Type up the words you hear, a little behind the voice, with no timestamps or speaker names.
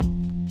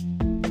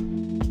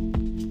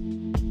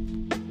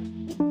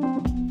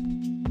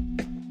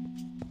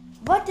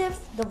What if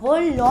the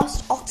world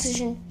lost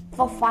oxygen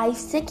for 5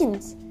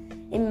 seconds?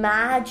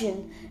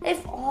 Imagine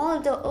if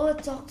all the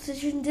Earth's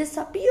oxygen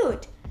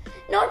disappeared.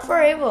 Not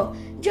forever,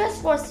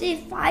 just for say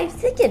 5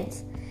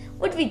 seconds.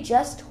 Would we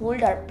just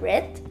hold our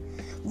breath?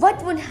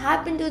 What would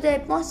happen to the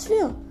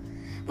atmosphere?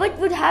 What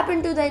would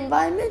happen to the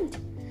environment?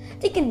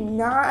 Take a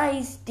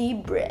nice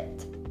deep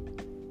breath.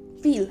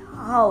 Feel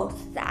how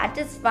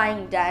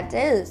satisfying that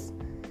is.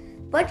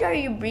 What are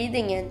you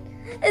breathing in?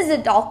 Is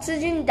it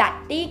oxygen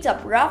that takes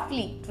up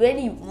roughly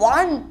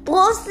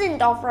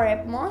 21% of our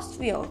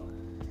atmosphere?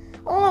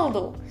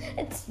 Although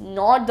it's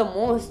not the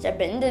most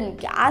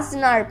abundant gas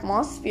in our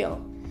atmosphere,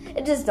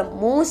 it is the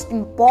most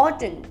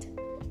important.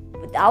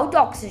 Without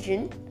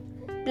oxygen,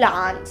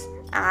 plants,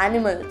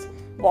 animals,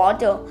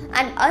 water,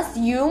 and us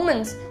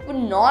humans would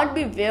not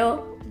be where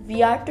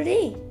we are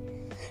today.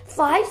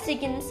 5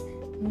 seconds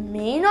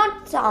may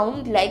not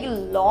sound like a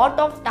lot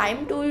of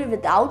time to be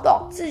without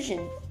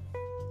oxygen.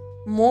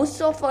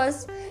 Most of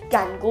us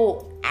can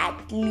go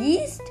at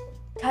least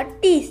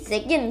 30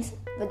 seconds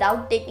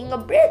without taking a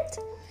breath.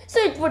 So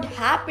it would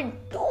happen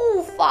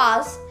too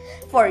fast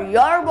for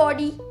your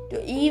body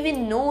to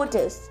even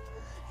notice.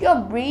 Your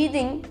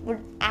breathing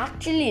would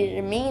actually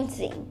remain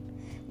same.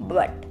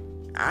 But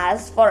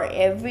as for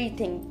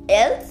everything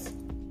else,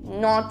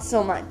 not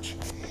so much.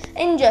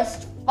 In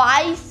just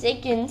 5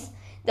 seconds,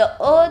 the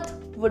earth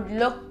would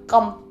look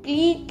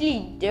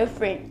completely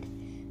different.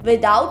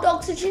 Without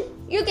oxygen,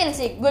 you can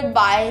say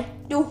goodbye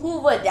to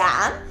Hoover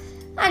Dam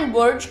and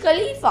Burj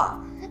Khalifa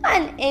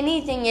and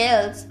anything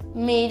else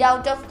made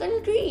out of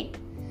concrete.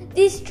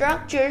 These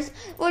structures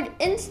would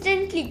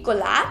instantly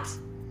collapse.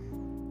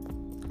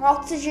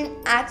 Oxygen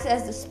acts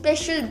as a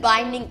special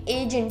binding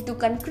agent to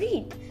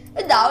concrete.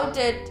 Without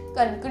it,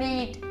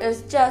 concrete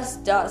is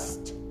just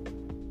dust.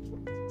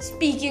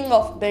 Speaking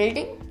of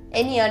building,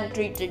 any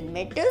untreated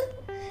metal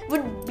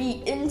would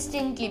be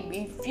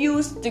instantly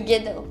fused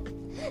together.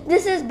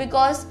 This is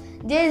because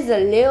there is a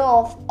layer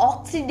of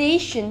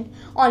oxidation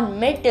on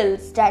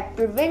metals that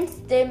prevents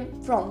them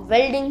from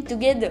welding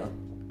together.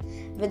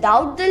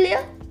 Without the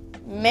layer,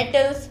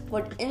 metals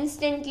would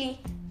instantly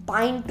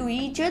bind to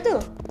each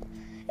other.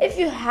 If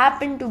you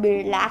happen to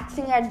be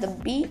relaxing at the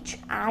beach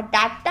at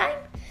that time,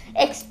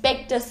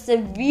 expect a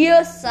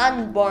severe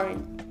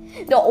sunburn.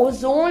 The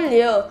ozone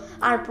layer,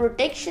 our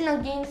protection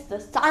against the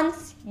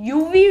sun's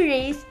UV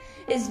rays,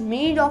 is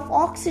made of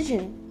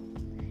oxygen.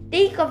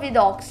 Take away the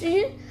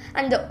oxygen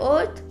and the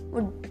earth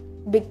would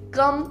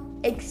become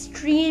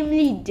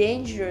extremely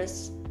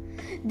dangerous.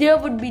 There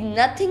would be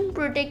nothing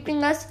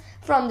protecting us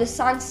from the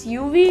sun's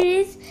UV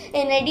rays.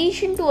 In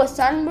addition to a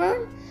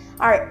sunburn,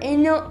 our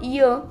inner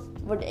ear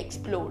would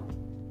explode.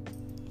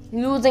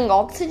 Losing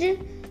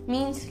oxygen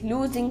means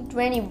losing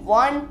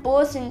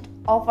 21%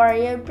 of our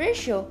air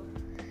pressure.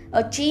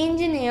 A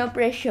change in air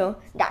pressure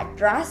that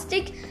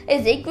drastic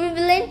is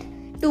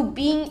equivalent to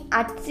being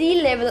at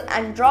sea level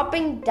and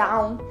dropping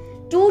down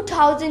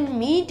 2000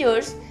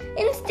 meters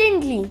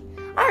instantly.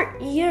 Our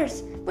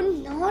ears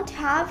would not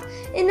have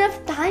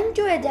enough time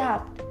to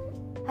adapt.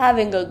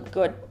 Having a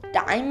good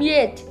time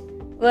yet?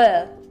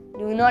 Well,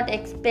 do not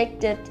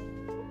expect it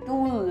to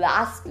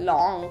last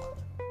long.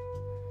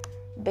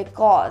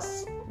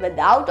 Because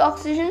without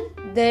oxygen,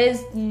 there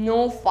is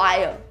no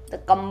fire. The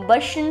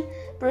combustion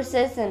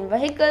process in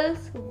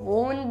vehicles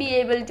won't be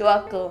able to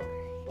occur.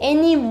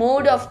 Any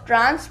mode of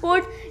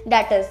transport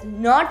that is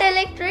not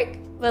electric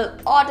will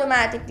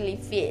automatically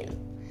fail.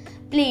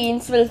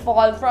 Planes will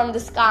fall from the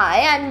sky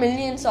and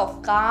millions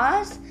of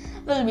cars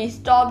will be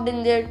stopped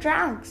in their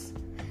tracks.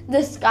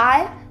 The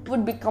sky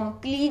would be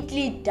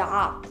completely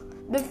dark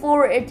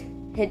before it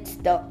hits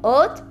the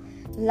earth.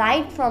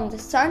 Light from the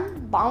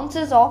sun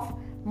bounces off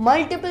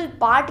multiple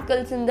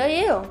particles in the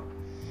air.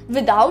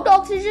 Without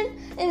oxygen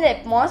in the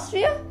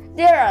atmosphere,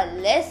 there are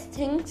less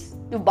things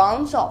to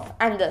bounce off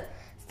and the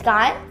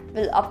sky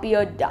will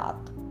appear dark.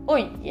 Oh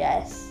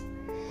yes.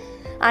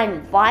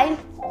 And while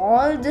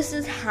all this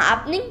is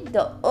happening,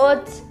 the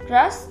earth's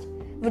crust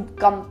would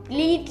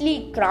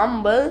completely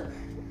crumble.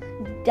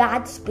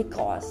 That's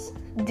because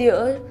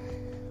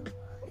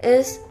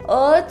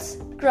earth's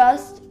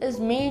crust is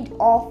made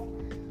of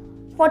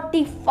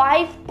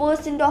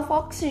 45% of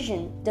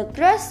oxygen. The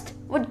crust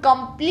would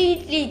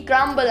completely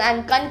crumble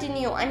and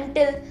continue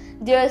until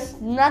there's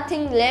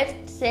nothing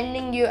left,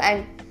 sending you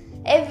and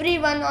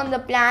everyone on the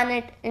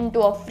planet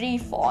into a free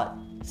fall.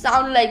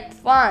 Sound like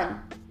fun?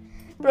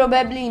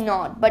 Probably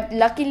not, but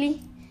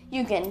luckily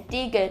you can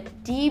take a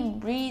deep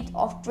breath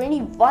of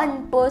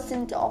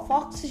 21% of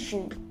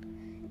oxygen.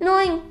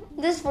 Knowing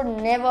this would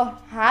never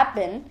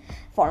happen,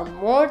 for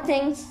more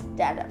things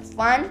that are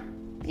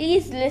fun,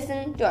 please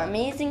listen to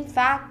Amazing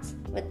Facts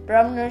with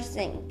Prabhnar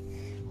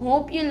Singh.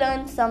 Hope you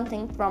learned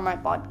something from my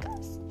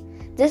podcast.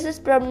 This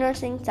is Prabhnar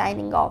Singh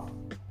signing off.